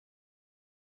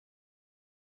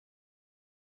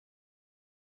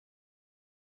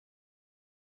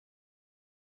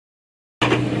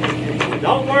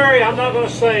Don't worry, I'm not going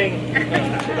to sing.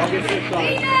 So don't get too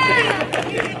excited.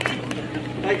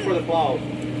 Thanks for the applause.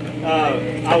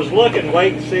 I was looking,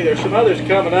 waiting to see. There's some others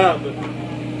coming up, but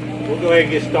we'll go ahead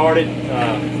and get started.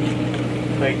 I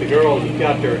think the girls have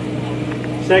got their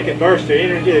second burst of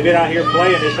energy. They've been out here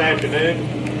playing this afternoon,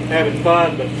 having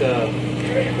fun, but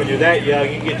when you're that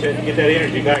young, you get that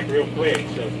energy back real quick,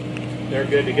 so they're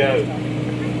good to go.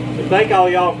 But thank all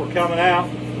y'all for coming out.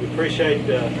 We appreciate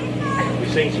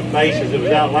we've seen some faces that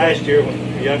was out last year when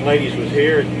the young ladies was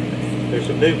here, and there's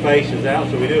some new faces out,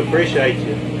 so we do appreciate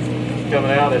you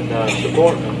coming out and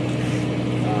supporting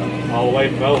them. All the way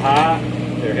from Ohio.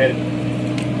 They're headed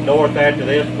north after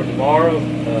this for tomorrow,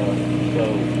 so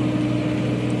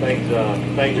things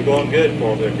are going good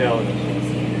for them, they're telling us.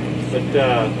 But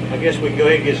I guess we can go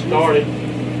ahead and get started.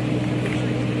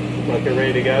 Looks like they're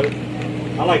ready to go.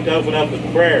 I'd like to open up with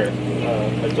prayer.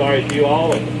 That's all right with you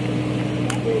all, and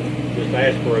we'll just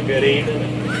ask for a good evening,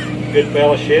 and good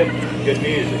fellowship, good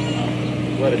music.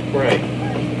 Let us pray.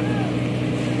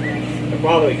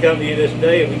 Father, we come to you this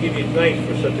day and we give you thanks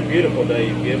for such a beautiful day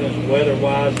you've given us,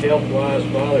 weather-wise, health-wise,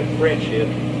 Father, and friendship.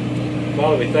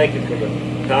 Father, we thank you for the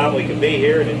time we can be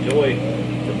here and enjoy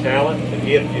the talent, the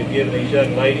gift you've given these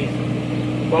young ladies.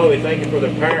 Father, we thank you for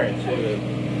their parents who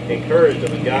have encouraged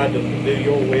them and guided them to do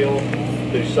your will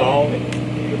through song and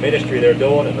the ministry they're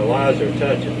doing and the lives they're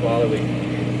touching. Father, we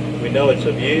know it's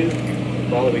of you.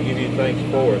 Father, we give you thanks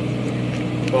for it.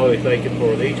 Father, we thank you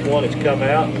for each one that's come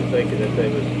out. We thank you that they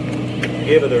was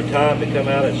given their time to come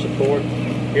out and support,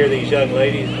 hear these young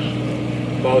ladies.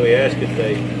 Father, we ask that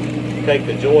they take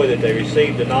the joy that they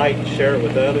received tonight and share it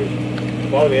with others.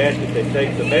 Father, we ask that they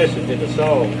take the message in the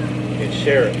song and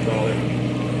share it, Father.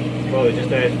 Father, we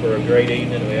just ask for a great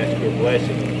evening. We ask for a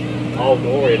blessing. All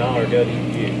glory and honor go to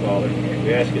you, Father.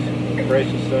 We ask this in the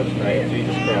precious Son's name,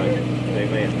 Jesus Christ.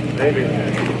 Amen.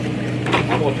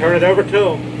 Amen. I'm going to turn it over to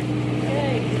them.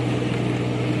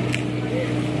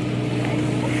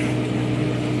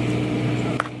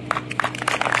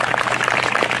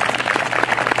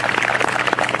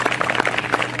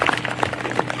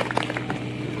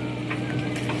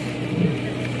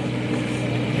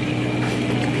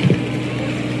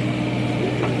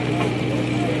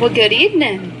 Well, good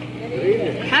evening.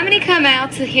 How many come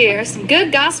out to hear some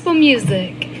good gospel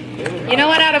music? You know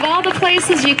what? Out of all the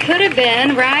places you could have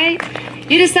been, right?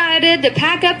 You decided to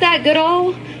pack up that good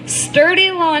old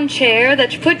sturdy lawn chair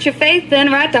that you put your faith in,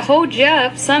 right, to hold you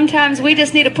up. Sometimes we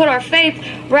just need to put our faith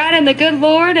right in the good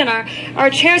Lord, and our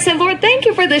chair said, Lord, thank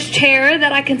you for this chair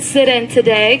that I can sit in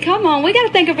today. Come on, we got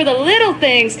to thank you for the little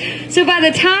things. So by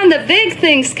the time the big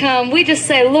things come, we just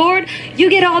say, Lord, you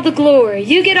get all the glory.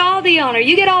 You get all the honor.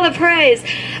 You get all the praise.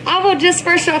 I will just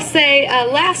first off say,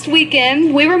 last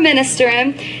weekend we were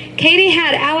ministering. Katie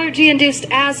had allergy-induced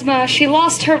asthma. She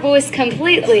lost her voice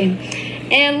completely.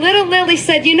 And little Lily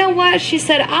said, you know what? She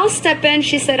said, I'll step in.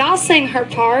 She said, I'll sing her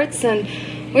parts. And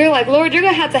we were like, Lord, you're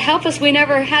going to have to help us. We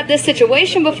never had this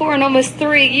situation before in almost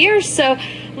 3 years. So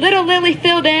little Lily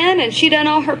filled in, and she done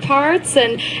all her parts.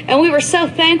 And we were so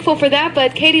thankful for that.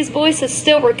 But Katie's voice is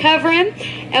still recovering.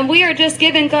 And we are just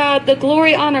giving God the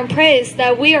glory, honor, and praise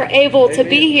that we are able to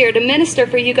be here to minister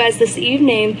for you guys this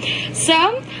evening.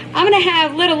 So I'm going to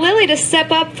have little Lily to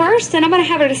step up first, and I'm going to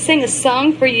have her to sing a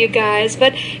song for you guys.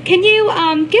 But can you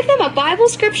give them a Bible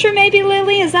scripture maybe,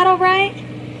 Lily? Is that all right?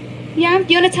 Yeah?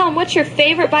 You want to tell them what's your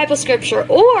favorite Bible scripture?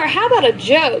 Or how about a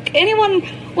joke? Anyone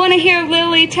want to hear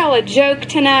Lily tell a joke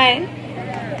tonight?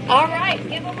 All right.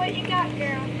 Give them what you got,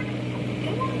 girl.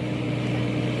 Come on.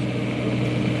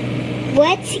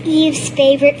 What's Eve's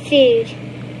favorite food?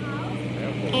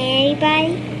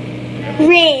 Anybody?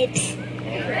 Ribs.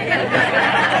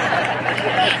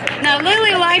 Now,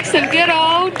 Lily likes some good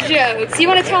old jokes. You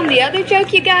want to tell them the other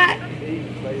joke you got?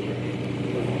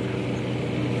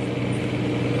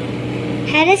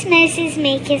 How does Moses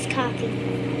make his coffee?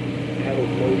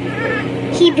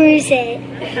 He brews it.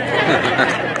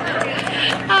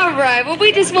 All right. Well,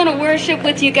 we just want to worship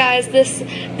with you guys this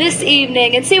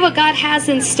evening and see what God has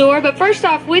in store. But first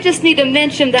off, we just need to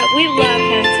mention that we love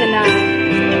Him tonight.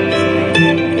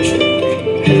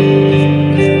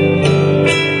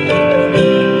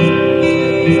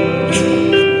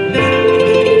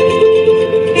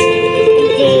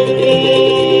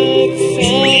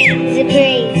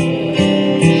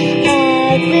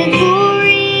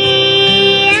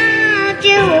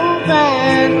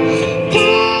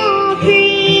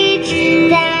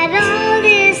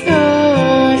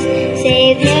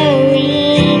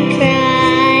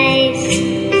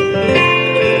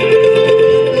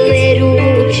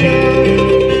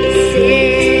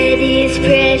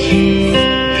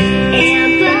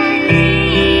 And by me,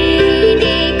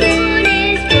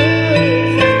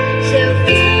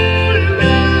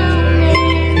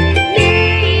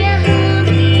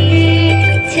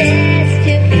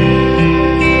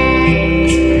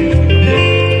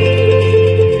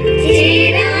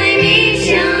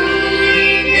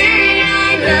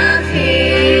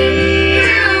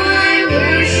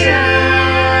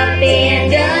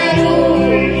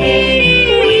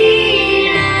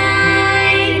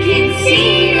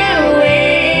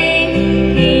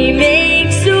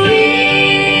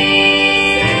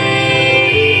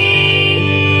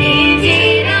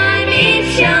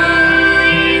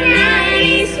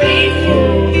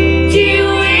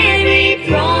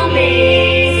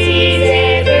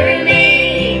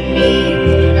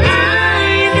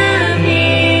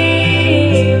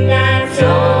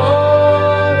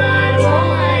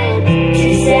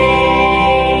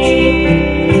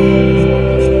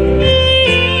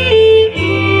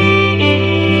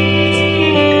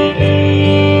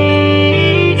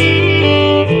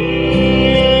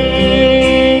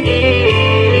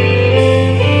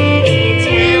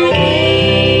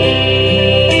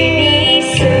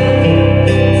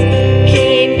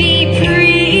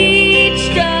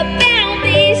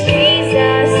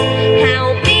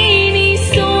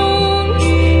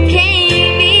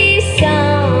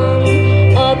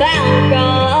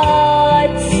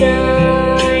 God's Son.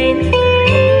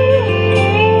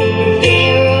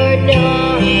 There are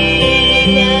not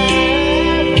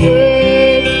enough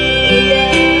words,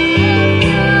 enough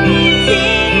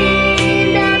content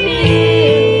I'm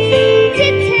used to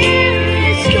tell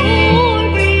the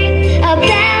story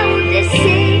about the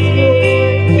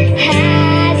Savior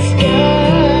has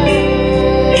done.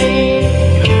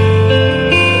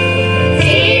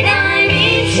 Did I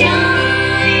mention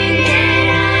that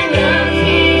I love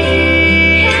Him?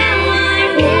 How I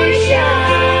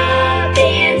worship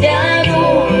and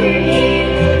adore Him.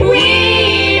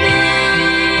 When I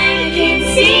can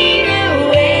see the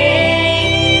way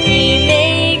He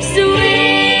makes the way.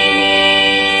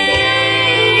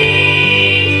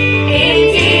 And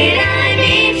did I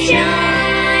mention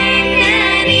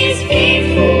that He's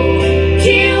faithful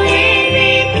to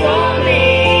every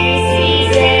promise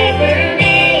He's ever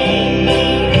made me?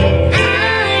 I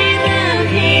love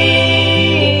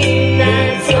Him,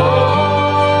 that's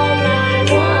all I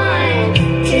want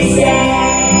to say.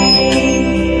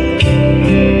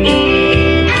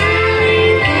 I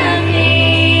love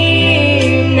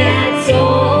Him, that's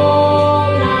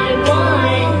all I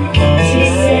want to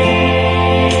say.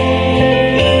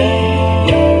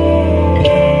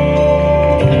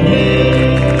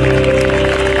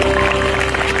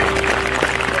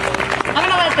 I'm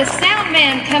gonna let the sound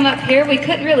man come up here. We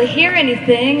couldn't really hear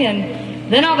anything, and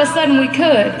then all of a sudden we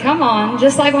could. Come on.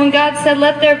 Just like when God said,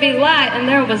 let there be light, and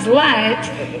there was light.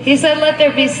 He said, let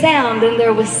there be sound, and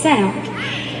there was sound.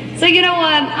 So you know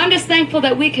what? I'm just thankful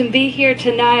that we can be here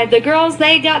tonight. The girls,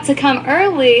 they got to come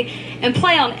early and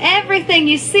play on everything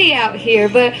you see out here,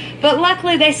 but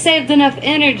luckily they saved enough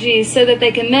energy so that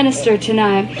they can minister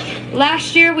tonight.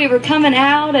 Last year we were coming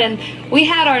out and we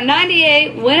had our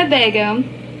 98 Winnebago.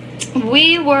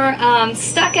 We were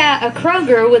stuck at a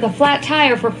Kroger with a flat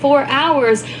tire for 4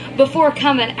 hours before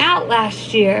coming out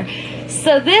last year.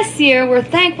 So this year, we're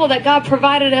thankful that God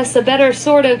provided us a better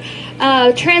sort of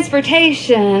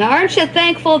transportation. Aren't you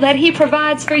thankful that He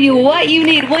provides for you what you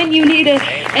need, when you need it,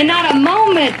 and not a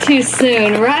moment too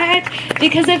soon, right?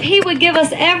 Because if He would give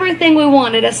us everything we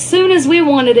wanted as soon as we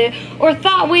wanted it or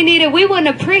thought we needed, we wouldn't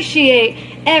appreciate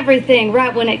everything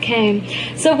right when it came.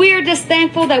 So we are just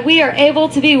thankful that we are able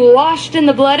to be washed in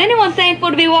the blood. Anyone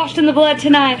thankful to be washed in the blood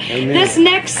tonight? Amen. This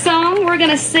next song we're going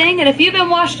to sing, and if you've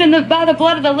been washed by the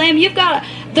blood of the Lamb, you've got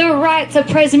the right to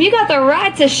praise Him. You got the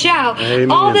right to shout. Amen.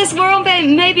 All this world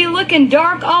may be looking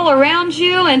dark all around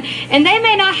you, and they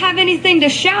may not have anything to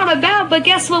shout about, but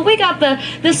guess what? We got the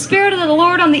Spirit of the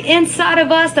Lord on the inside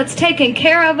of us that's taking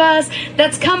care of us,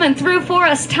 that's coming through for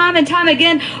us time and time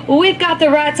again. We've got the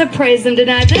right to praise Him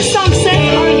tonight. This song says,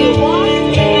 are you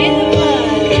washed in the blood?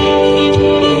 Are you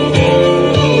washed in the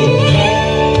blood?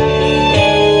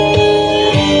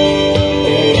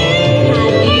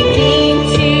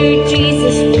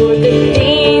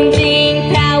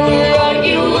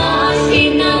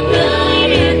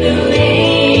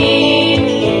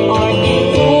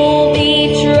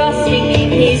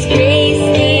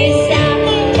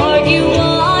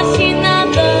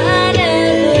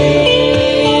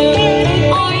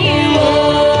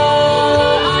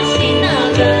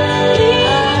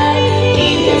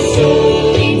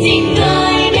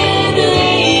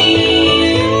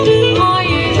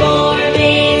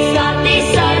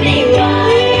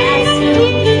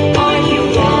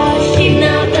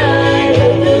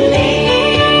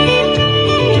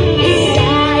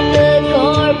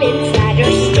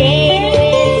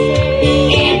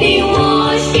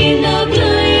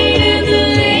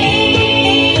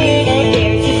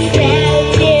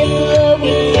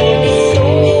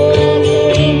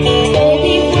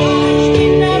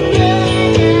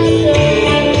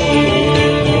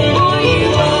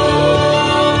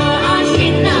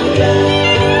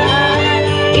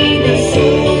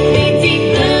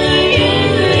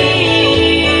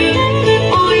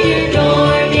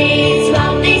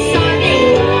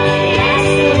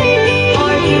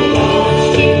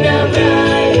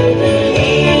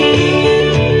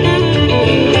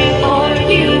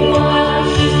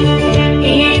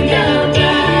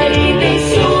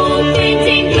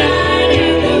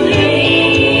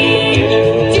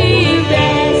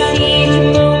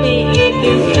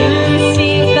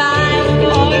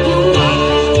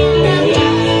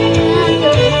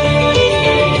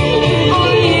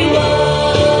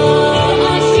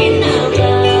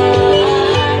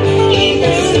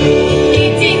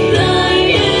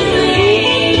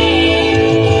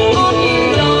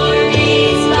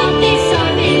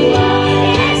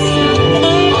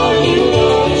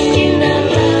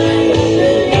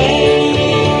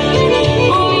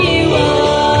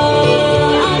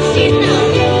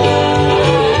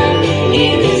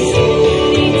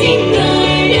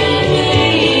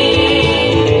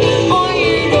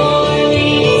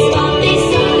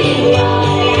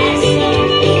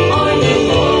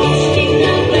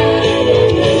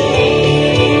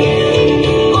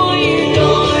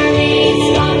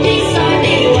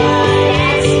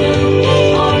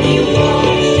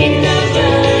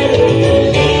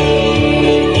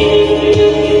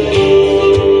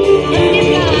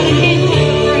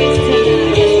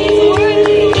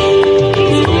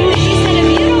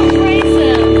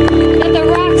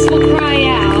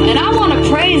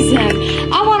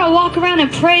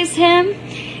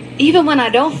 even when I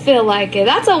don't feel like it.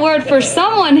 That's a word for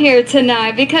someone here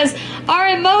tonight, because our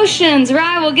emotions,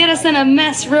 right, will get us in a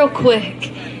mess real quick.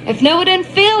 If Noah didn't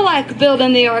feel like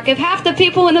building the ark, if half the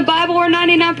people in the Bible, or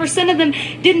 99% of them,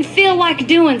 didn't feel like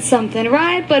doing something,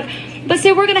 right? But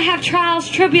see, we're going to have trials,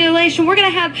 tribulation. We're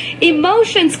going to have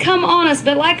emotions come on us.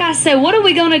 But like I said, what are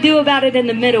we going to do about it in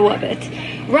the middle of it?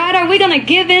 Right? Are we going to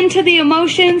give in to the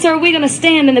emotions, or are we going to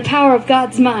stand in the power of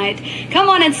God's might? Come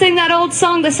on and sing that old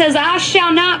song that says, I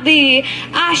shall not be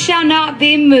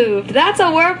moved. That's a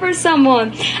word for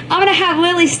someone. I'm going to have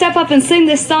Lily step up and sing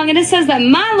this song, and it says that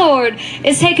my Lord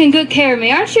is taking good care of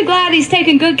me. Aren't you glad He's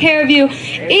taking good care of you?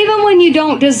 Even when you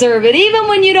don't deserve it, even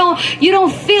when you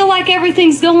don't feel like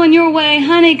everything's going your way,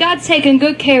 honey, God's taking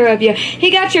good care of you.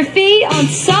 He got your feet on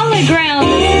solid ground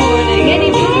this morning, and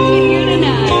He brought you here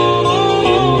tonight.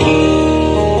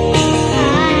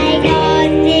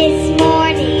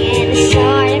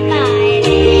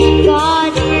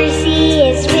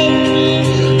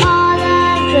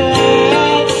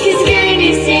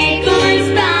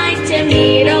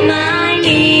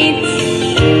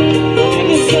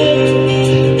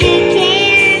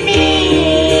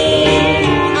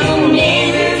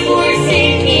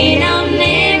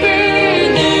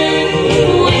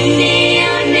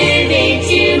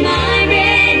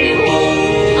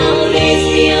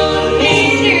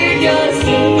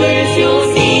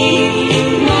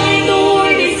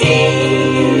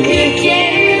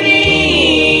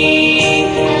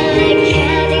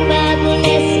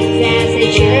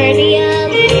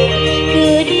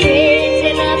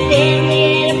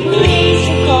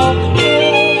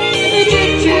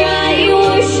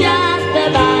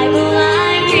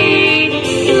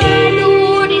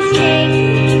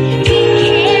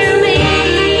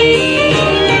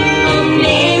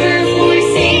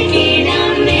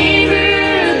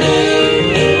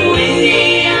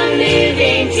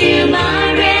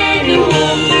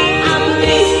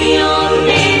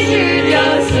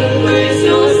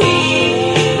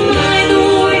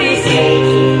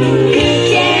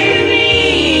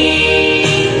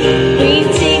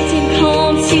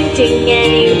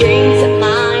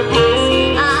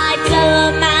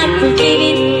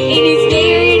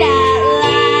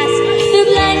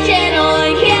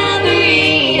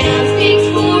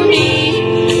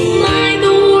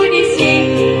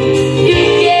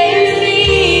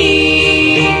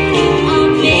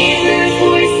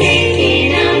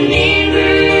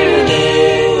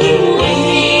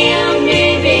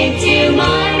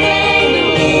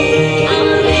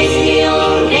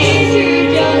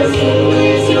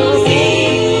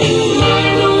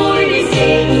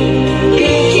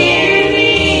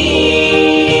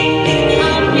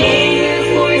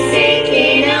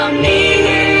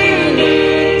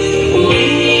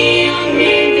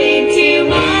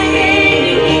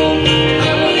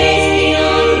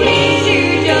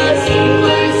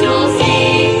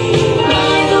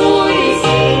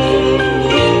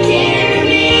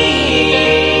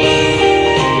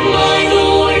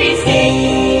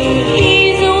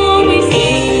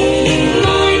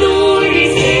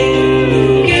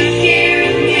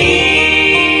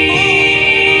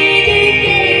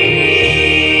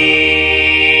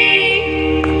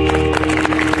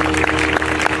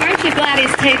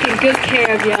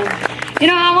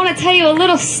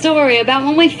 Story about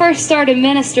when we first started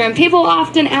ministering. People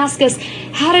often ask us,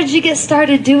 how did you get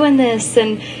started doing this?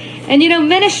 And you know,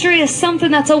 ministry is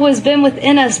something that's always been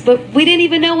within us, but we didn't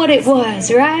even know what it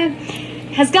was, right?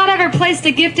 Has God ever placed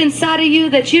a gift inside of you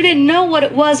that you didn't know what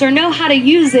it was or know how to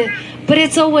use it, but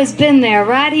it's always been there,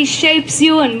 right? He shapes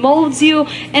you and molds you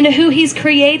into who He's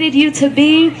created you to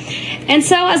be. And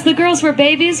so as the girls were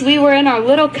babies, we were in our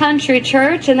little country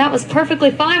church, and that was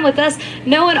perfectly fine with us.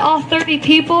 Knowing all 30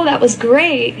 people, that was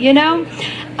great, you know.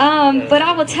 But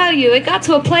I will tell you, it got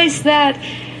to a place that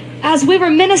as we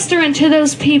were ministering to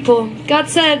those people, God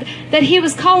said that He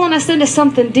was calling us into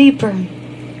something deeper.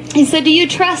 He said, do you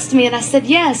trust me? And I said,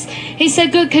 yes. He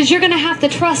said, good, because you're going to have to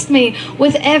trust me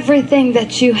with everything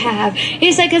that you have.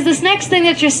 He said, because this next thing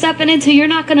that you're stepping into, you're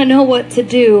not going to know what to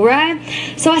do, right?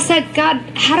 So I said, God,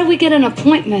 how do we get an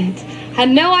appointment? Had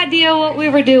no idea what we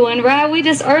were doing, right? We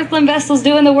just earthly vessels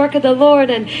doing the work of the Lord.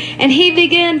 And He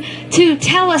began to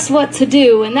tell us what to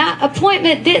do. And that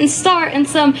appointment didn't start in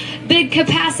some big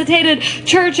capacitated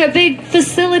church, a big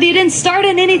facility. It didn't start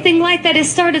in anything like that. It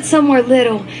started somewhere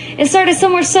little. It started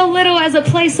somewhere so little as a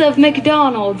place of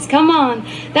McDonald's. Come on.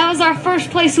 That was our first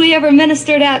place we ever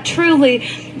ministered at, truly.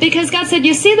 Because God said,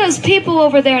 you see those people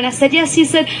over there? And I said, yes. He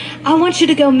said, I want you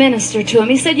to go minister to them.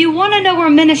 He said, you want to know where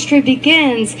ministry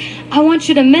begins? I want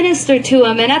you to minister to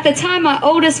them. And at the time, my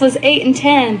oldest was 8 and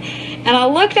 10. And I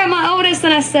looked at my oldest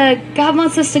and I said, God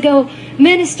wants us to go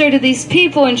minister to these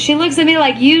people. And she looks at me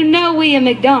like, you know we in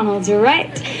McDonald's, right?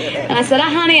 And I said,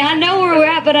 honey, I know where we're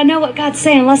at, but I know what God's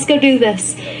saying. Let's go do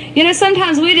this. You know,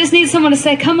 sometimes we just need someone to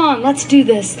say, come on, let's do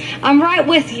this. I'm right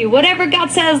with you. Whatever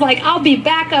God says, like, I'll be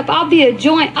backup, I'll be a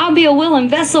joint, I'll be a willing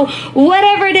vessel.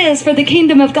 Whatever it is for the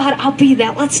kingdom of God, I'll be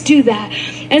that. Let's do that.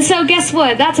 And so guess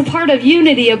what? That's a part of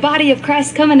unity, a body of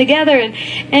Christ coming together.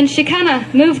 And she kind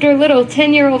of moved her little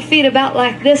 10-year-old feet about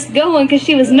like this going because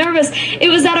she was nervous. It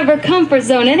was out of her comfort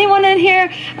zone. Anyone in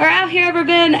here or out here ever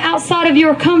been outside of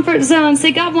your comfort zone?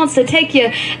 See, God wants to take you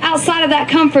outside of that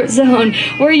comfort zone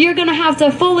where you're going to have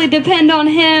to fully depend on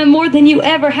Him more than you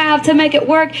ever have to make it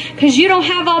work, because you don't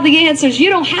have all the answers. You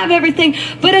don't have everything.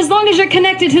 But as long as you're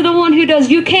connected to the one who does,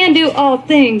 you can do all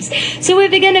things. So we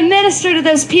began to minister to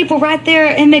those people right there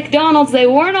in McDonald's. They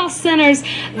weren't all sinners.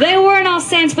 They weren't all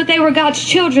saints, but they were God's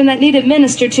children that needed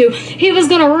ministered to. He was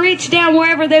going to reach down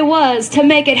wherever they was to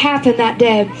make it happen that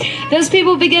day. Those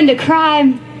people began to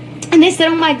cry. And they said,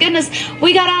 oh my goodness,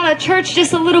 we got out of church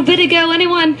just a little bit ago.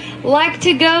 Anyone like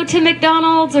to go to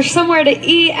McDonald's or somewhere to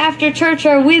eat after church?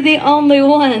 Or are we the only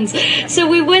ones? So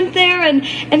we went there and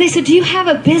they said, do you have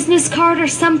a business card or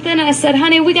something? And I said,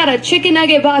 honey, we got a chicken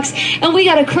nugget box and we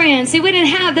got a crayon. See, we didn't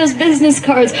have those business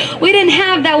cards. We didn't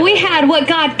have that. We had what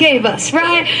God gave us,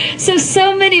 right?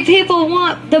 So many people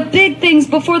want the big things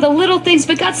before the little things.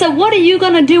 But God said, what are you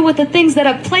going to do with the things that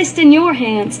I've placed in your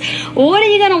hands? What are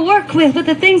you going to work with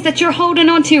the things that you're holding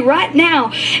on to right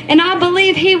now? And I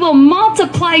believe He will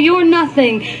multiply your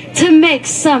nothing to make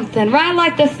something, right?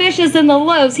 Like the fishes and the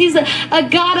loaves. He's a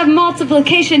God of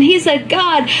multiplication. He's a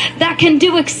God that can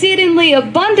do exceedingly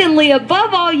abundantly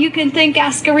above all you can think,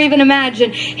 ask, or even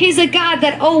imagine. He's a God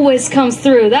that always comes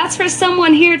through. That's for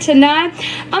someone here tonight.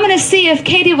 I'm going to see if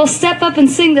Katie will step up and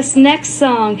sing this next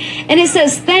song. And it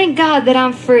says, thank God that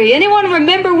I'm free. Anyone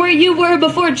remember where you were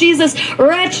before Jesus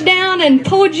reached down and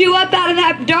pulled you up out of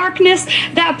that darkness,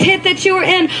 that pit that you were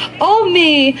in? Oh,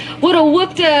 me would have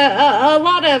whooped a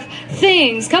lot of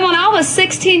things. Come on, I was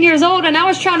 16 years old and I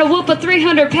was trying to whoop a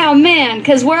 300-pound man,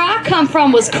 because where I come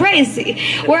from was crazy.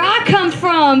 Where I come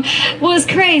from was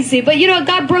crazy. But you know,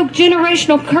 God broke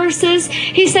generational curses.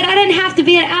 He said I didn't have to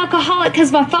be an alcoholic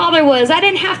because my father was. I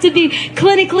didn't have to be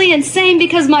clinically insane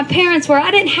because my parents were.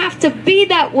 I didn't have to be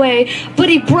that way, but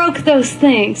He broke those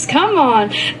things. Come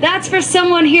on. That's for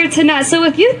someone here tonight. So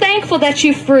if you're thankful that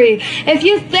you're free, if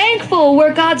you're thankful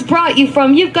where God's brought you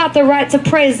from, you've got the right to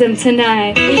praise Him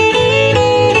tonight.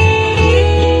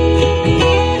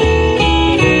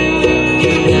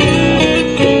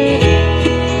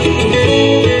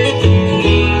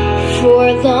 For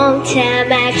a long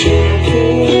time I traveled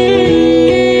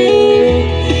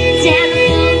down the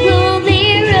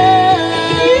lonely road.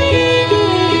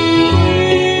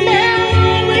 My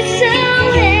heart was so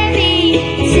heavy,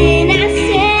 sin I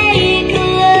said go.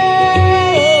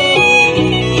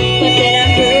 But then I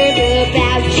heard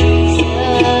about Jesus.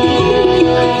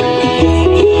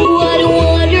 What a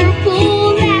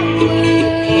wonderful that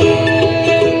word.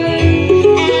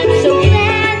 I'm so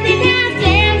glad that I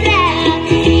found out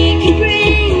He could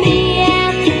bring me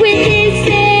out with His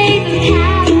saving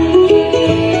power.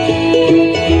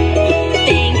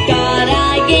 Thank God I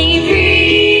came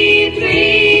free,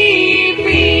 free,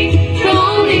 free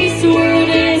from this world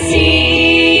and sea.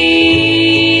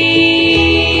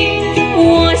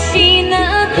 Washing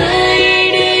the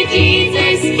blood of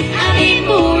Jesus, I've been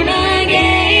born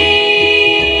again.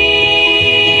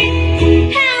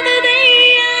 How the day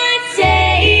I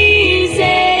saved,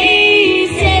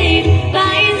 saved, saved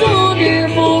by His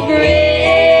wonderful grace.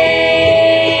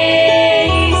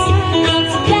 I'm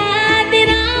so glad that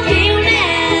I found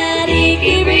out He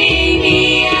could bring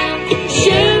me out,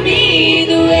 show me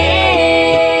the way.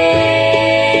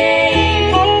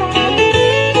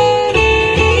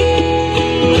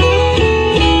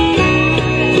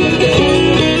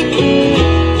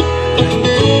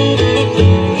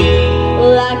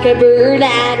 Like a bird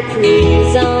out of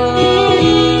prison,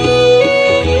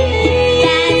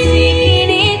 that's seeking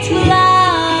its flight.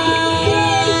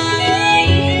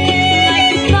 Like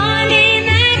the morning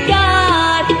that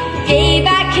God gave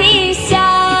back His sight.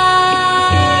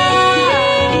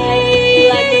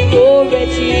 Like the poor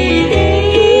wretched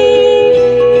beggar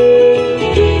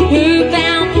who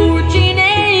found fortune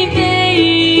and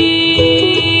fame.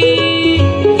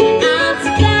 I'm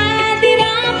so glad that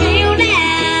I found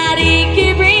out He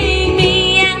could bring me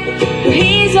out.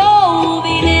 He's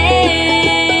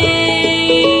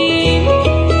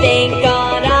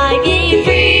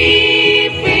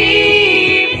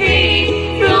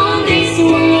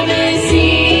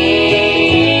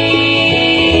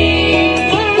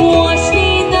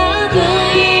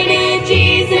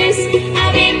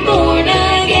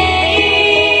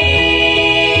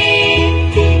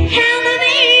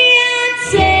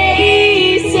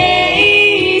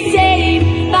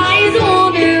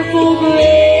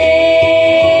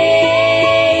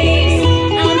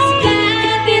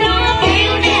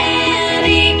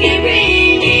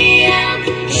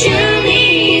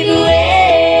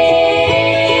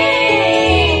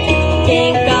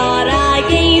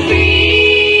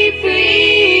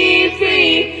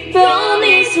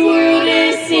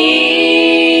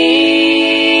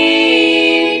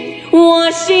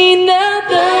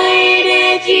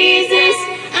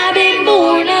I've been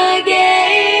born again.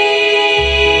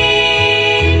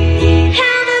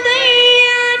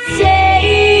 Hallelujah, I'd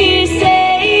say,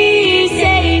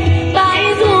 saved by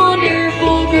His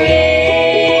wonderful grace.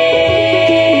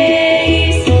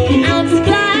 I'm so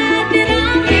glad that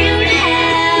I found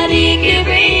out He could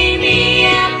bring me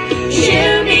out,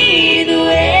 show me the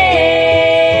way.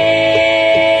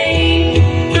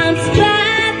 I'm so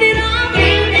glad that I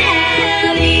found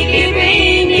out He could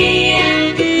bring me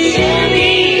out, show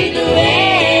me the way.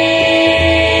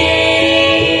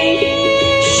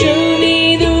 Show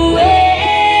me the way.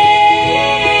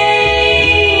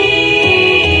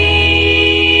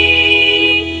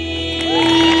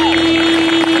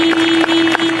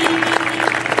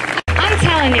 I'm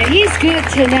telling you, he's good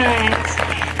tonight.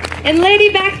 And lady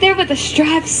back there with the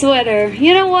striped sweater,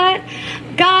 you know what?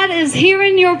 God is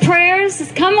hearing your prayers.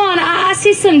 Come on, I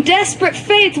see some desperate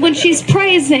faith when she's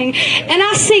praising. And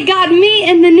I see God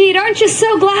meeting the need. Aren't you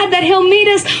so glad that He'll meet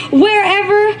us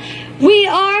wherever we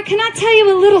are? Can I tell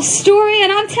you a little story?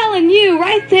 And I'm telling you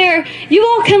right there, you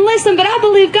all can listen, but I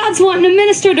believe God's wanting to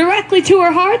minister directly to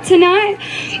her heart tonight.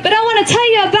 But I want to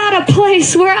tell you about a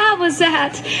place where I was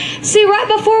at. See, right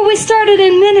before we started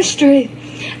in ministry,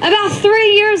 about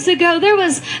 3 years ago, there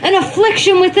was an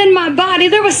affliction within my body.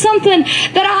 There was something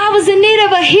that I was in need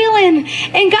of a healing.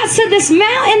 And God said, this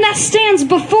mountain that stands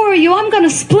before you, I'm going to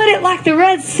split it like the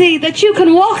Red Sea, that you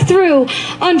can walk through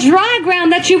on dry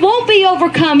ground, that you won't be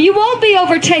overcome. You won't be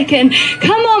overtaken.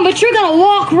 Come on, but you're going to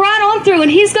walk right on through,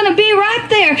 and He's going to be right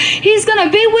there. He's going to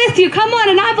be with you. Come on,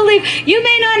 and I believe you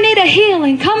may not need a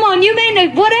healing. Come on, you may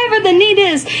need whatever the need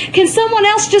is. Can someone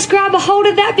else just grab a hold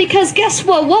of that? Because guess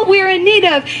what? What we're in need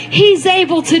of, He's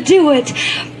able to do it.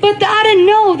 But I didn't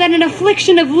know that an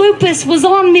affliction of lupus was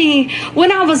on me when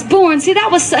I was born. See, that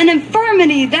was an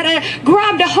infirmity that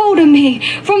grabbed a hold of me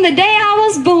from the day I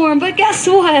was born. But guess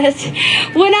what?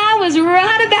 When I was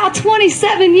right about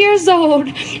 27 years old,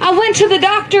 I went to the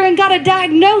doctor and got a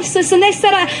diagnosis, and they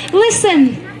said,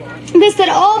 listen, they said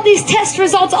all these test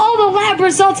results, all the lab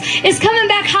results is coming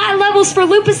back high levels for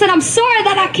lupus, and I'm sorry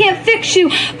that I can't fix you,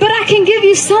 but I can give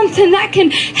you something that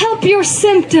can help your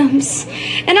symptoms.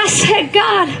 And I said,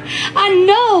 God, I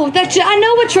know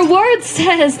what your word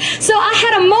says. So I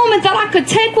had a moment that I could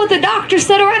take what the doctor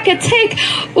said, or I could take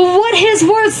what His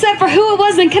word said for who it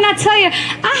was. And can I tell you,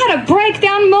 I had a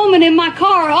breakdown moment in my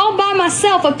car all by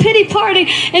myself, a pity party,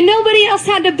 and nobody else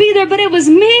had to be there, but it was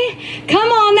me.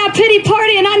 Come on, that pity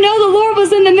party, and I know the Lord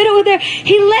was in the middle of there.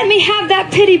 He let me have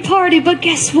that pity party, but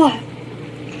guess what?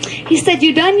 He said,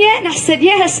 you done yet? And I said,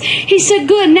 yes. He said,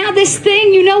 good. Now this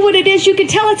thing, you know what it is. You can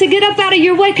tell it to get up out of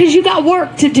your way because you got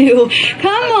work to do.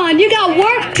 Come on, you got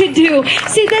work to do.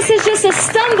 See, this is just a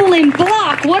stumbling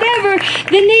block. Whatever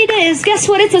the need is, guess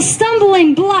what? It's a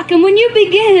stumbling block. And when you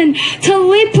begin to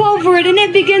leap over it and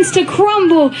it begins to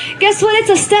crumble, guess what? It's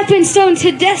a stepping stone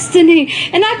to destiny.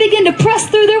 And I began to press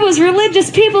through. There was religious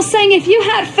people saying, if you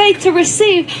had faith to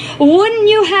receive, wouldn't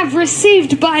you have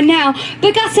received by now?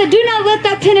 But God said, do not let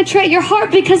that penetrate your heart,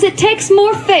 because it takes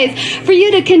more faith for you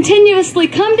to continuously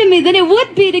come to me than it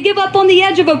would be to give up on the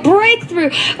edge of a breakthrough.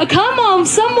 Come on,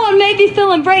 someone may be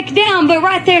feeling breakdown, but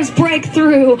right there's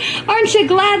breakthrough. Aren't you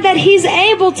glad that He's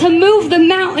able to move the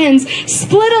mountains,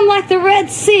 split them like the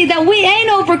Red Sea, that we ain't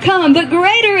overcome, but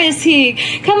greater is He.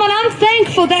 Come on, I'm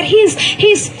thankful that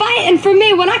He's fighting for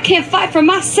me when I can't fight for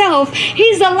myself.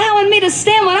 He's allowing me to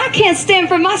stand when I can't stand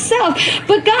for myself.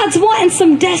 But God's wanting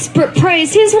some desperate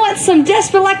praise. He's wanting some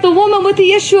desperate, like the woman with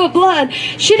the issue of blood.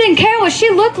 She didn't care what she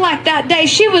looked like that day.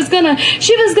 She was gonna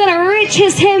reach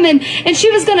His hem, and she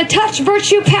was gonna touch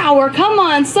virtue power. Come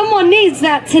on, someone needs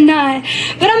that tonight.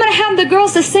 But I'm gonna have the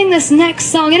girls to sing this next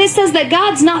song, and it says that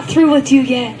God's not through with you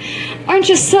yet. Aren't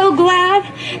you so glad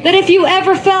that if you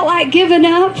ever felt like giving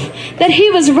up, that He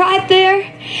was right there?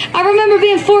 I remember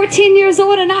being 14 years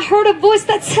old, and I heard a voice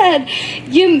that said,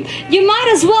 you might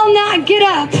as well not get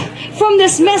up from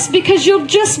this mess, because you'll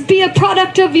just be a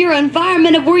product of your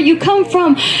environment, of where you come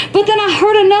from. But then I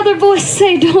heard another voice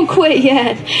say, don't quit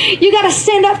yet. You got to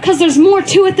stand up, because there's more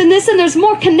to it than this, and there's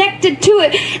more connected to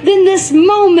it than this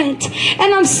moment.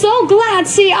 And I'm so glad.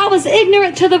 See, I was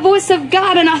ignorant to the voice of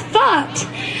God, and I thought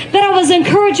that I was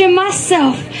encouraging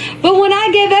myself. But when I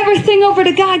gave everything over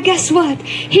to God, guess what?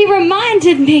 He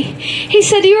reminded me. He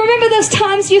said, do you remember those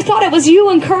times you thought it was you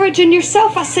encouraging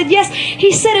yourself? I said, yes.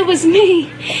 He said, it was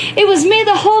me. It was me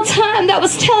the whole time that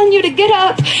was telling you to get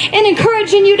up and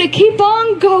encouraging you to keep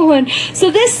on going.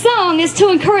 So this song is to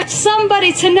encourage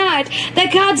somebody tonight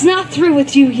that God's not through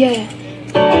with you yet.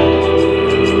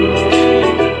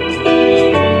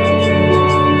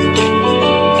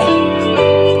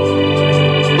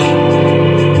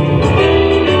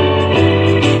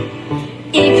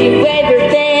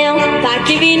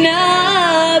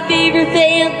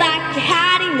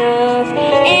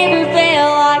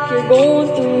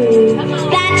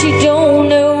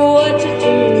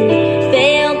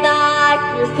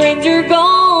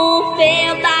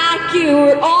 you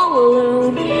were all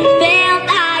alone, felt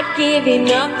like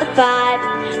giving up the fight,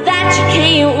 that you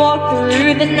can't walk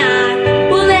through the night.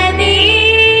 Well, let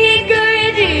me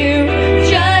encourage you,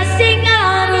 just sing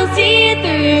on, we'll see it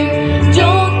through.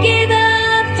 Don't give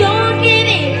up, don't give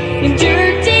in,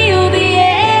 endure till the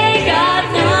end.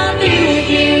 God's not through with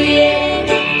you yet.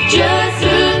 Just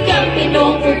look up and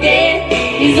don't forget,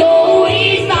 He's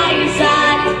always by your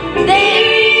side.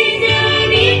 There is no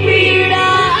need for your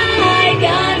eye,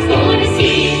 God's gonna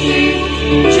see you through.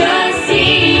 Trust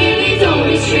Him, He's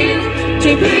always true, to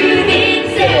prove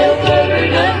Himself over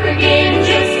and over again.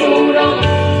 Just hold on,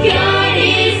 God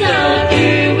is not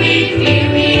through with you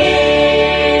yet.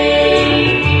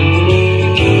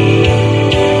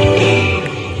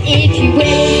 If you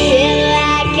ever feel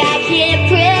like I can't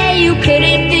pray, you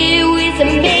couldn't feel with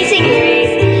amazing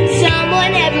grace.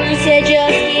 Someone ever said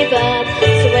just give up,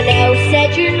 someone else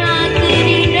said you're not good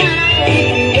enough. If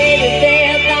you ever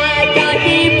felt like I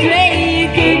can't pray, you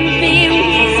couldn't feel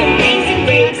His amazing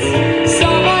grace.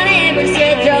 Someone ever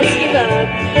said just give up,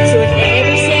 someone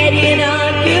ever said you're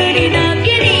not good enough.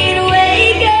 You need to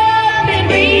wake up and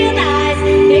realize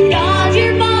that God's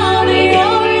your Father,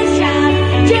 you're His child.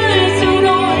 Just hold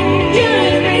on,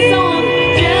 just press on,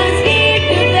 just keep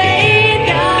the faith.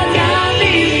 God's not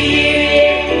through with you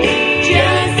yet.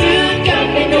 Just look up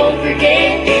and don't forget,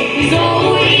 He's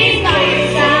always by your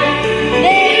side.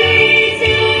 There is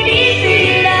no need for you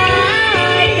to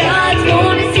lie, God's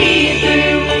gonna see you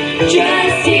through.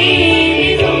 Trust Him,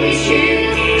 He's always true,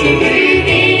 to prove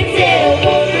Himself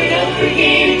over and over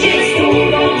again. Just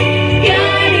hold on,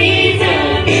 God is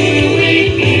not through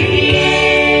with you yet.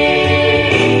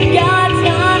 God's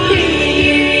not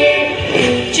through with you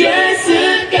yet. Just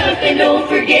look up and don't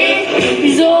forget,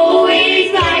 He's always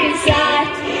by your side.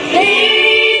 There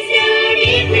is no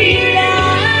need for you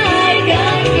to lie,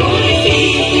 God's gonna see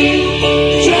you through.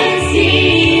 Trust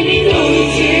Him, He's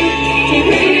always true, to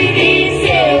prove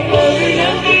Himself over and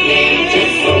over again.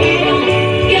 Just hold on,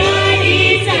 God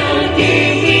is not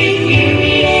through with you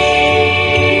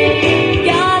yet.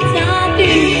 God's not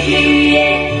through with you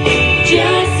yet.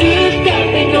 Just look up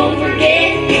and don't forget,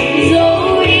 He's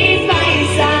always by your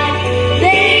side.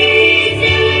 There is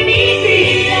no need for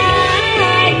you to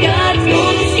lie, God's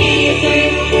gonna see you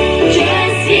through.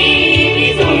 Trust Him,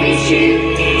 He's always true,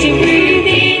 to prove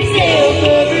Himself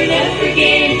over and over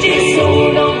again. Just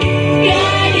hold on,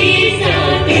 God is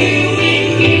not through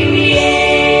with you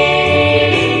yet.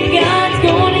 God's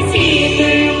gonna see you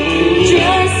through.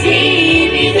 Trust Him,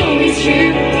 He's always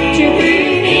true, to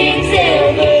prove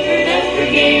Himself over and over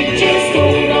again. Just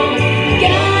hold on,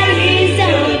 God is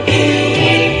not through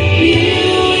with you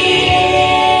yet.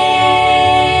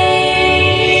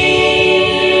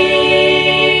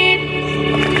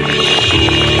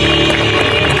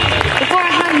 Before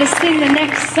I have him to sing the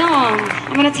next song,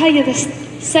 I'm going to tell you the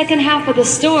second half of the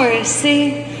story.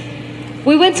 See,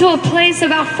 we went to a place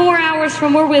about 4 hours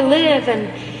from where we live,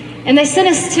 and they sent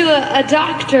us to a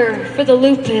doctor for the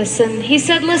lupus. And he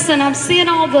said, listen, I'm seeing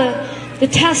all the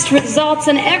test results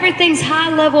and everything's high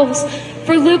levels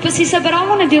for lupus. He said, but I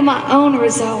want to do my own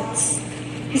results.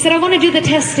 He said, I want to do the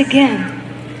test again.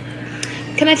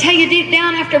 Can I tell you, deep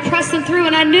down, after pressing through,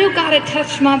 and I knew God had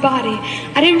touched my body,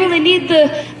 I didn't really need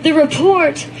the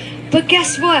report, but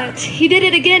guess what? He did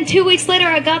it again. 2 weeks later,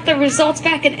 I got the results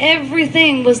back, and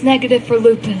everything was negative for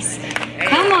lupus.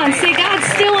 Come on, see, God's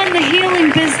still in the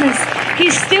healing business.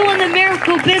 He's still in the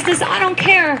miracle business. I don't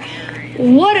care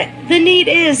what the need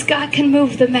is, God can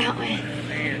move the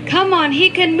mountain. Come on, He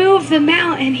can move the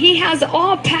mountain. He has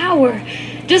all power.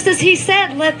 Just as He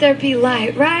said, let there be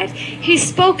light, right? He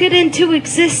spoke it into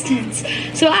existence.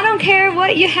 So I don't care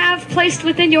what you have placed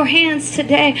within your hands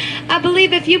today. I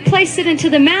believe if you place it into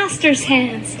the Master's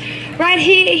hands, right,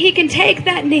 He can take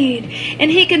that need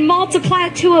and He can multiply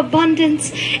it to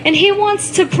abundance. And He wants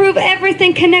to prove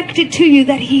everything connected to you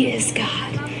that He is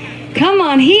God. Come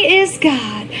on, He is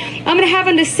God. I'm going to have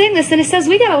Him to sing this, and it says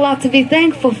we got a lot to be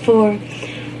thankful for.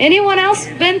 Anyone else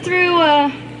been through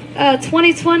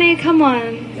 2020? Come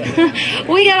on.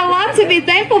 We got a lot to be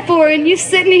thankful for, and you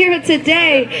sitting here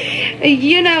today,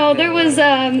 you know, there was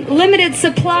limited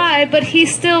supply, but He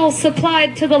still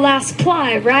supplied to the last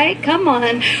ply, right? Come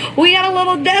on. We got a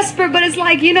little desperate, but it's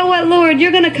like, you know what, Lord,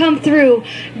 you're going to come through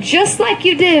just like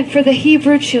you did for the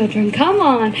Hebrew children. Come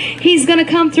on. He's going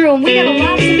to come through, and we got a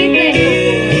lot to be thankful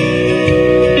for.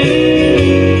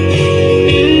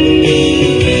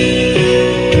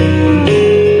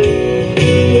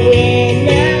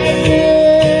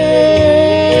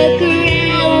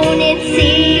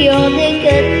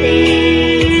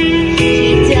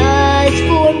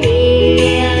 For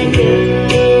me, I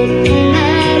know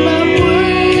I'm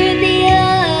unworthy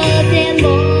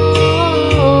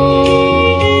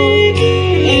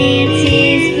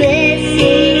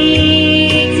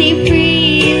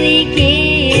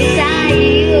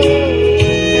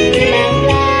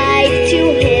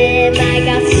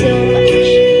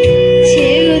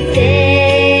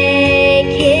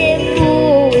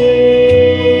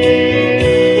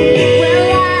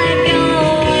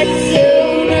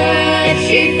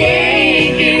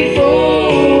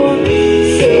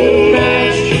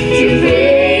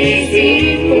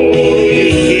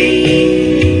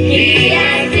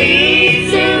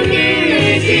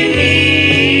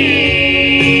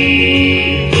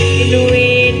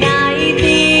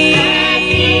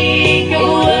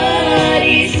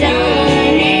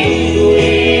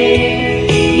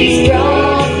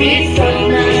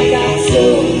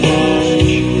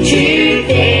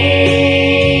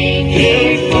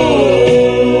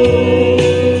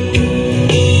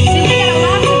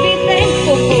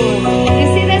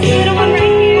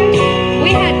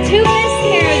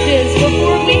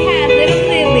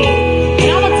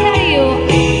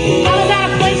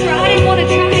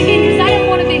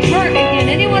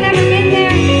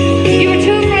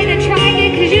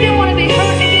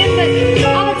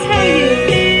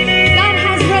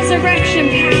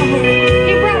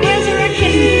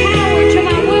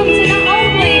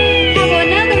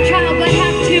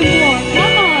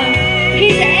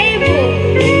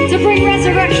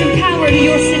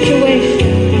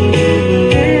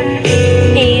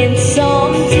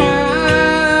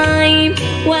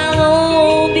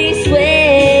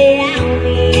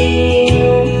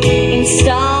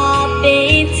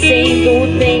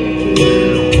thank you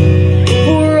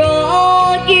for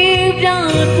all you've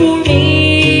done for me.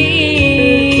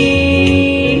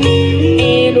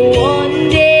 And one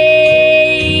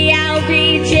day I'll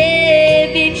reach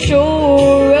heaven's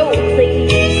shore. Oh,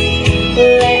 please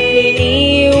let me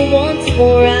kneel once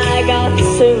more. I got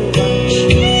so much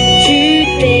to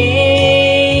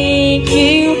thank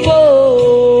you for.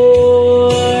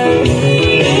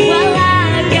 Well,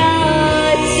 I've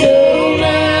got so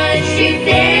much to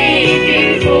thank you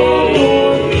for,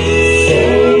 so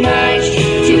much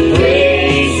to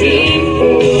praise Him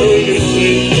for.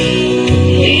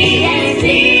 He has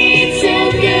been so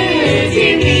good to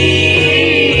me.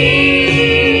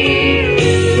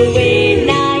 When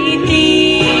I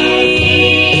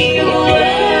think of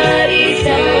what He's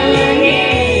done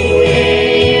and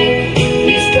where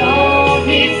He's brought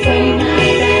me from,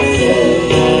 I've got so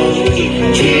much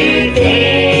to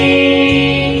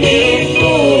thank Him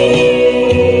for.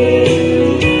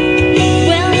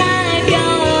 Well, I've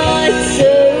got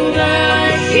so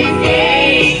much to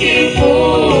thank you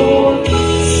for,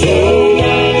 so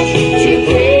much to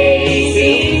praise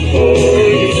Him for.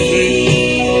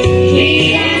 He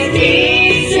has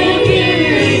been so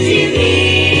good to me.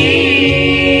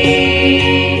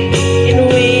 And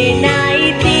when I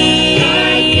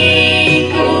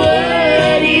think of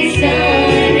what He's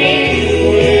done and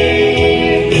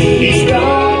where He's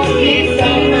brought me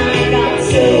from, I've got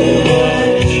so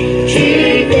much to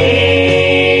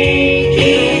thank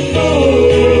Him for.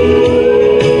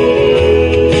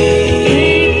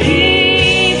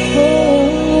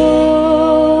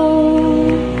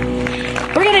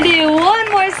 We're going to do one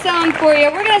more song for you.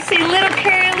 We're going to see little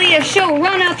Curly if she'll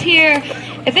run up here.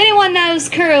 If anyone knows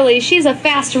Curly, she's a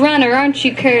fast runner, aren't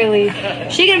you, Curly?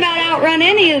 She can about outrun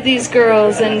any of these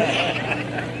girls.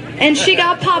 And she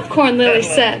got popcorn, Lily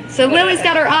said. So Lily's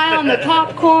got her eye on the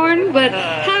popcorn, but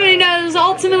how many knows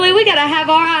ultimately we got to have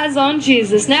our eyes on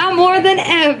Jesus now more than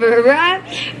ever, right?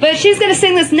 But she's going to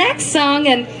sing this next song,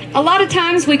 and a lot of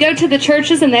times we go to the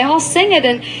churches and they all sing it,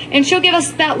 and she'll give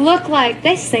us that look like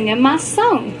they singing my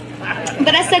song.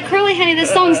 But I said, Curly, honey,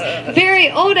 this song's very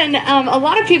old, and a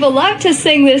lot of people love to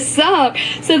sing this song.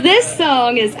 So this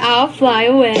song is I'll Fly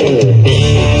Away.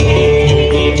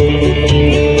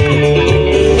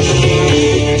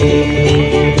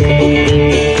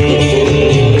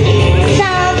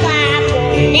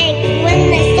 When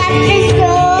the sun is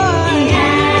gone,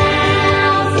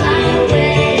 I'll fly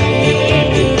away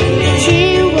to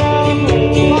a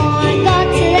home on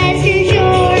God's celestial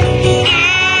shore.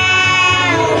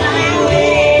 I'll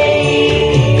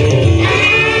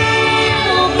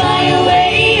fly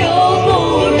away, oh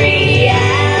glory,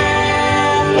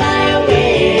 I'll fly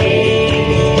away.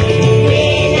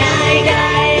 When I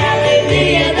die, I'll live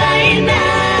there by and by.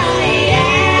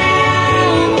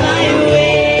 I'll fly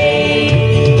away.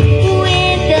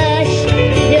 When the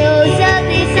shadows of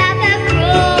the south have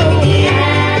grown,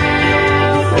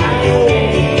 I'll fly away.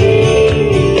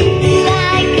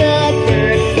 like a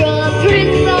bird from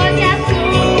prison bars have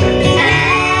flown.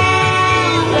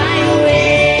 I'll fly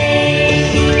away.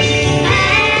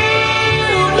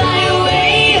 I'll fly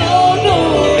away, oh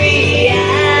glory,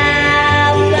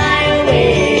 I'll fly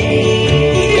away.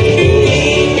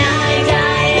 When I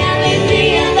die, I'll live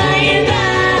there by and by.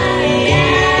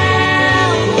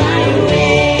 I'll fly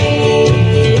away.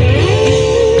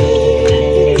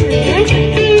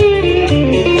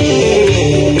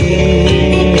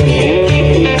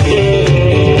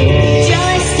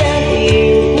 Just a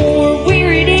few more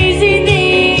weary days and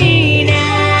then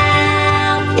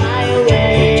I'll fly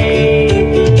away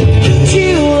to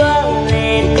a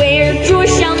land where joy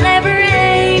shall never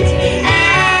end.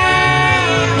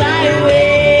 I'll fly away.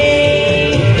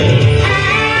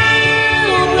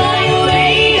 I'll fly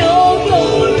away, oh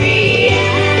glory,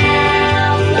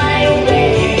 I'll fly away.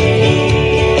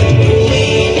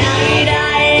 When I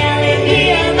die, I'll live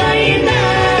there by and by.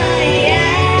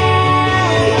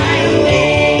 I'll fly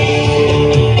away.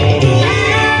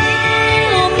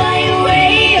 I'll fly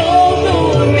away, oh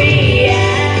glory,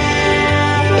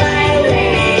 I'll fly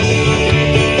away.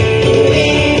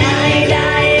 When I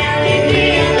die, I'll live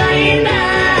there by and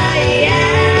by.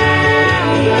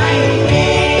 I'll fly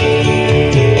away.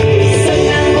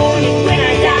 Sometime morning when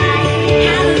I die,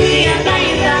 hallelujah, by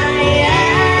and by,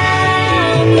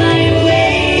 I'll fly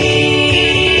away.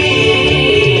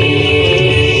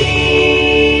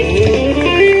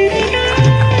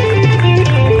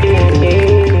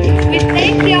 We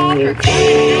thank y'all for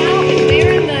coming out and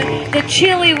bearing the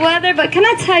chilly weather. But can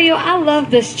I tell you, I love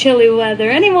this chilly weather.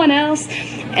 Anyone else?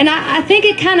 And I think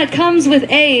it kind of comes with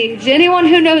age. Anyone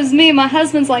who knows me, my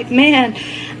husband's like, man,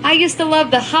 I used to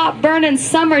love the hot, burning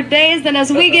summer days, and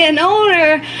as we getting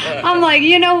older, I'm like,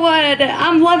 you know what?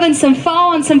 I'm loving some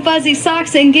fall and some fuzzy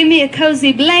socks, and give me a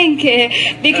cozy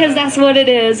blanket, because that's what it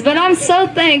is. But I'm so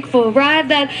thankful, right,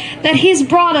 that he's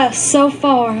brought us so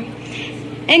far.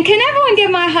 And can everyone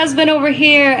give my husband over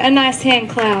here a nice hand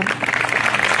clap?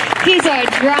 He's our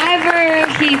driver.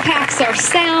 He packs our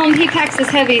sound. He packs this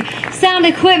heavy sound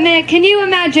equipment. Can you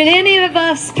imagine any of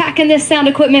us packing this sound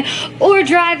equipment or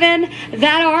driving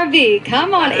that RV?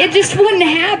 Come on, it just wouldn't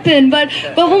happen. But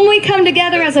when we come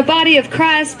together as a body of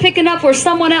Christ, picking up where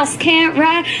someone else can't,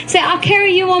 right? Say, I'll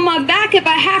carry you on my back if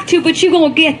I have to, but you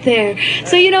won't get there.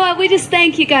 So you know what? We just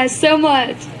thank you guys so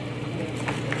much.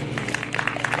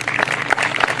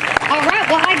 All right,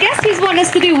 well, I guess he's wanting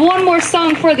us to do one more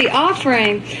song for the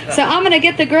offering. So I'm going to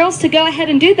get the girls to go ahead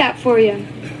and do that for you.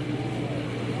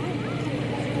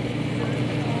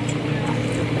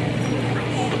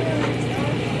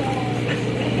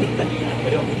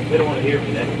 They don't want to hear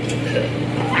me then.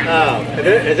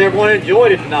 Has everyone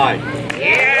enjoyed it tonight?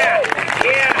 Yeah!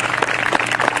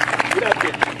 Yeah! You know,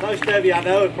 most of you I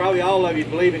know, and probably all of you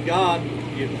believe in God.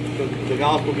 The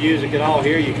gospel music and all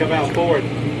here, you come out for it.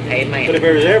 Amen. But if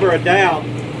there's ever a doubt,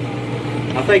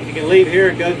 I think you can leave here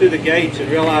and go through the gates and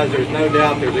realize there's no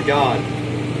doubt there's a God.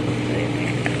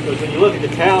 Because when you look at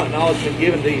the talent and all that's been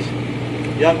given these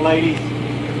young ladies,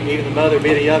 even the mother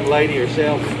being a young lady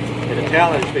herself, and the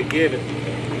talent that's been given,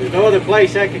 there's no other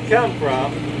place that could come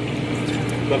from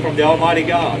but from the Almighty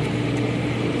God.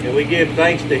 And we give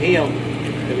thanks to Him,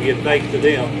 and we give thanks to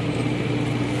them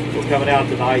for coming out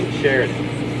tonight and sharing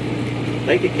it.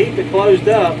 They could keep it closed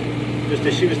up, just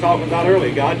as she was talking about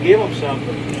earlier. God give them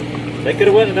something. They could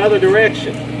have went another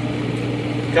direction.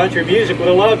 Country music would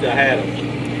have loved to have had them.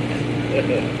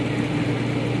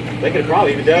 They could have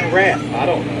probably even done rap. I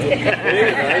don't know. But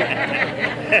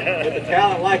anyway, with a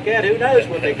talent like that, who knows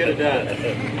what they could have done.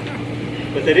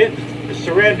 But they didn't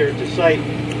surrender to Satan.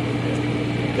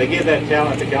 They give that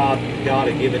talent to God. God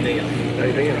had given them.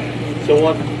 Amen. So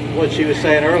what she was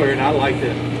saying earlier, and I'd like to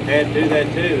add to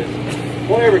that too, is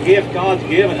whatever gift God's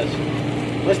given us,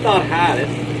 let's not hide it.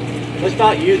 Let's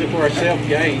not use it for our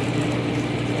self-gain.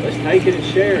 Let's take it and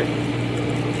share it.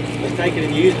 Let's take it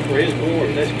and use it for His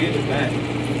glory. Let's give it back.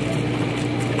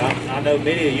 And I know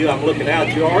many of you, I'm looking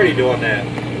out, you're already doing that.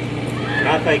 And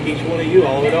I thank each one of you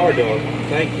all that are doing it.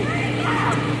 Thank you.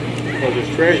 Because there's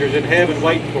treasures in heaven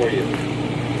waiting for you.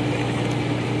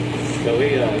 So we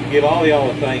give all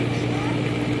y'all thanks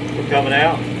for coming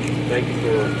out. Thank you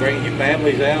for bringing your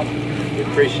families out. We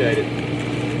appreciate it.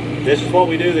 This is what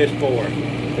we do this for.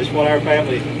 This is what our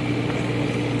family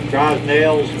drives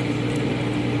nails,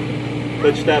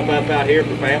 put stuff up out here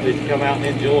for families to come out and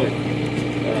enjoy.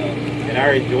 And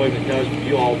our enjoyment comes from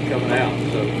you all coming out.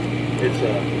 So it's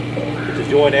a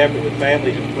joint effort with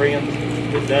families and friends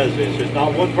that does this. It's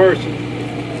not one person.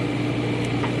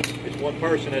 It's one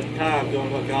person at a time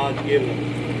doing what God's given them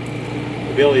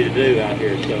the ability to do out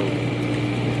here. So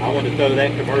I want to throw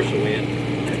that commercial in.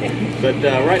 But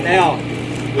right now,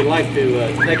 we'd like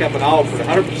to take up an offer.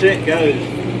 100% goes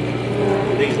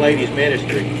to these ladies'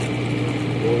 ministry.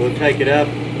 We'll take it up,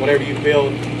 whatever you feel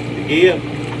to give.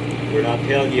 We're not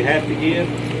telling you have to give.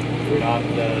 We're not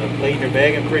pleading or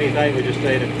begging for anything. We're just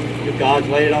saying if God's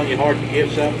laid it on your heart to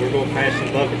give something, we're going to pass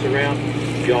some buckets around.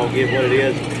 If you all give what it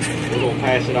is, we're going to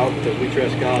pass it off because we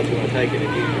trust God's going to take it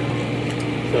and use it.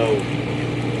 So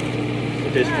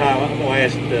at this time, I'm going to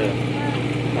ask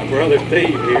my brother Steve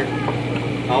here.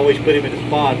 I always put him in the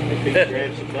spot if he can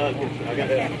grab some buckets. I got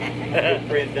my good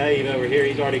friend Dave over here.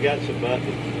 He's already got some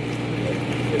buckets.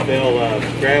 If they'll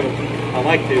grab them, I'd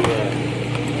like to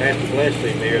ask the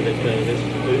blessing there that this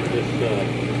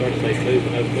start to say food,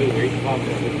 but no food, we're eating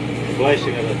popcorn. The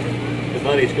blessing of the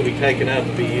money is going to be taken up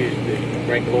and be used to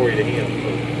bring glory to Him. So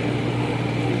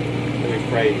let me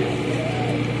pray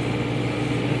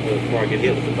before I get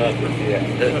hit with the bucket. Yeah.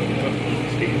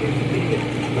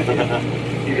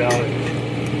 You got it.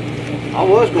 I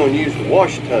was going to use the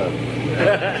wash tub.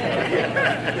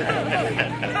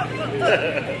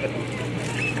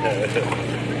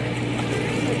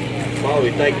 Father,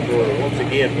 we thank you for, once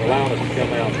again, for allowing us to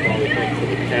come out. Father, we thank you for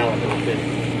the talent that's been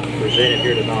presented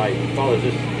here tonight. Father,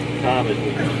 this time as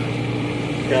we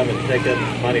come and take up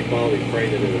this money, Father, we pray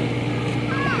that we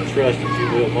trust that you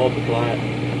will multiply it.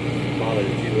 Father,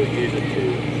 that you will use it to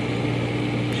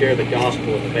share the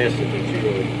gospel and the message that you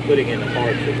are putting in the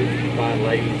hearts of the fine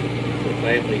ladies and the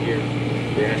family here.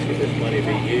 We're asking this money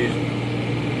be used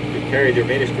to carry their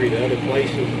ministry to other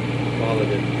places. Father,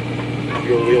 that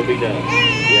your will be done.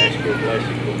 We ask your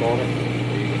blessing upon it. In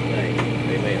Jesus' name,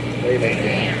 amen.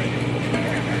 Amen.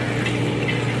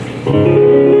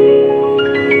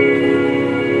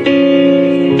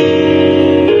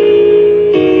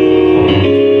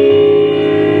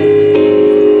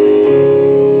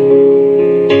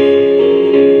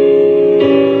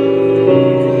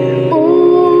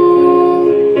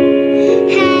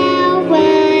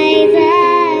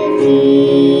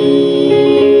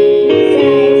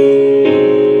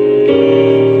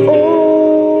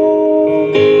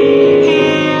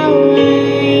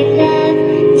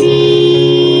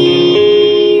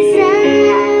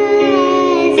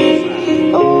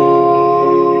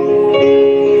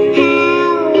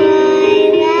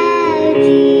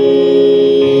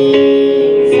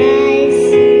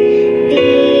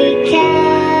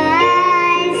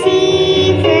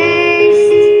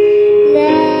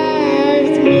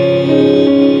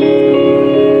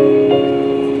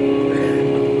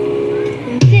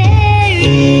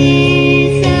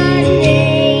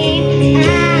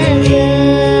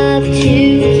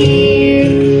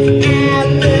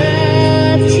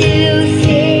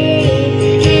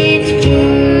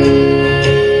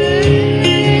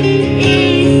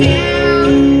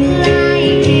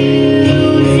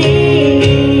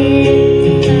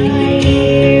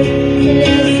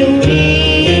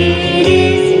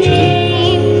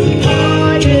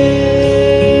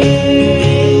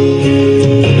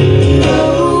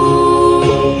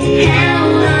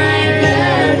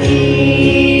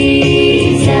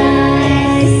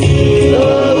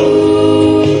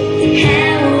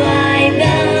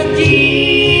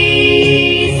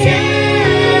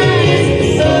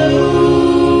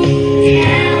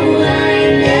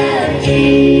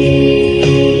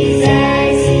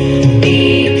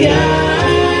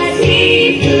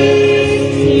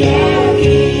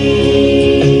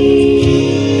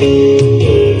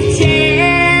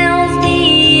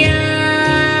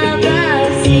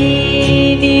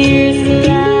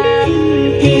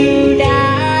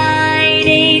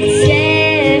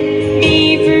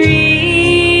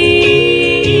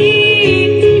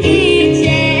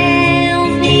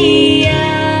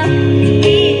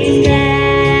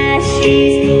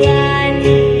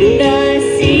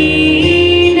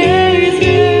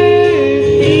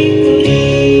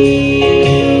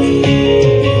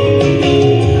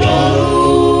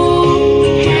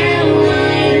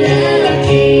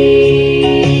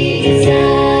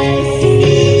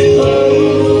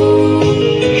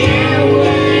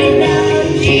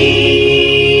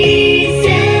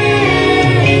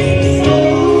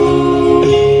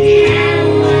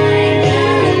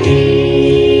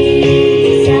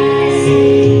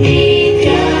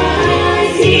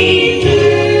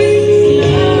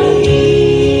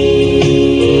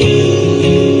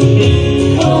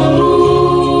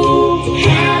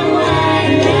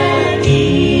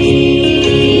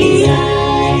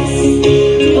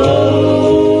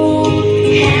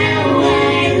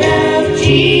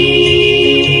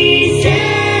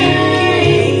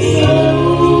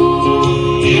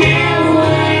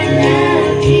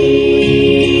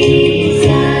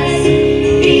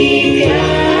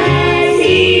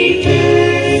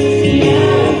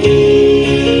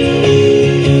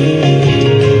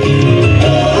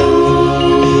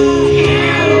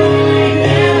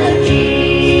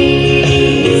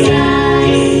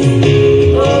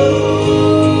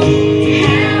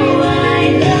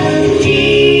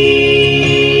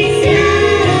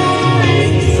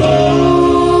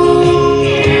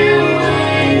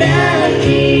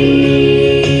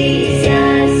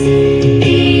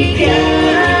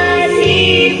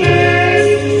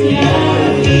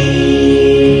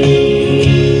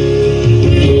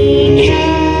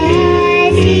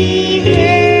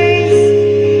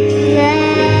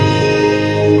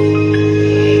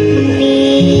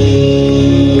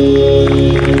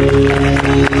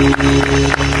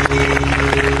 Thank you.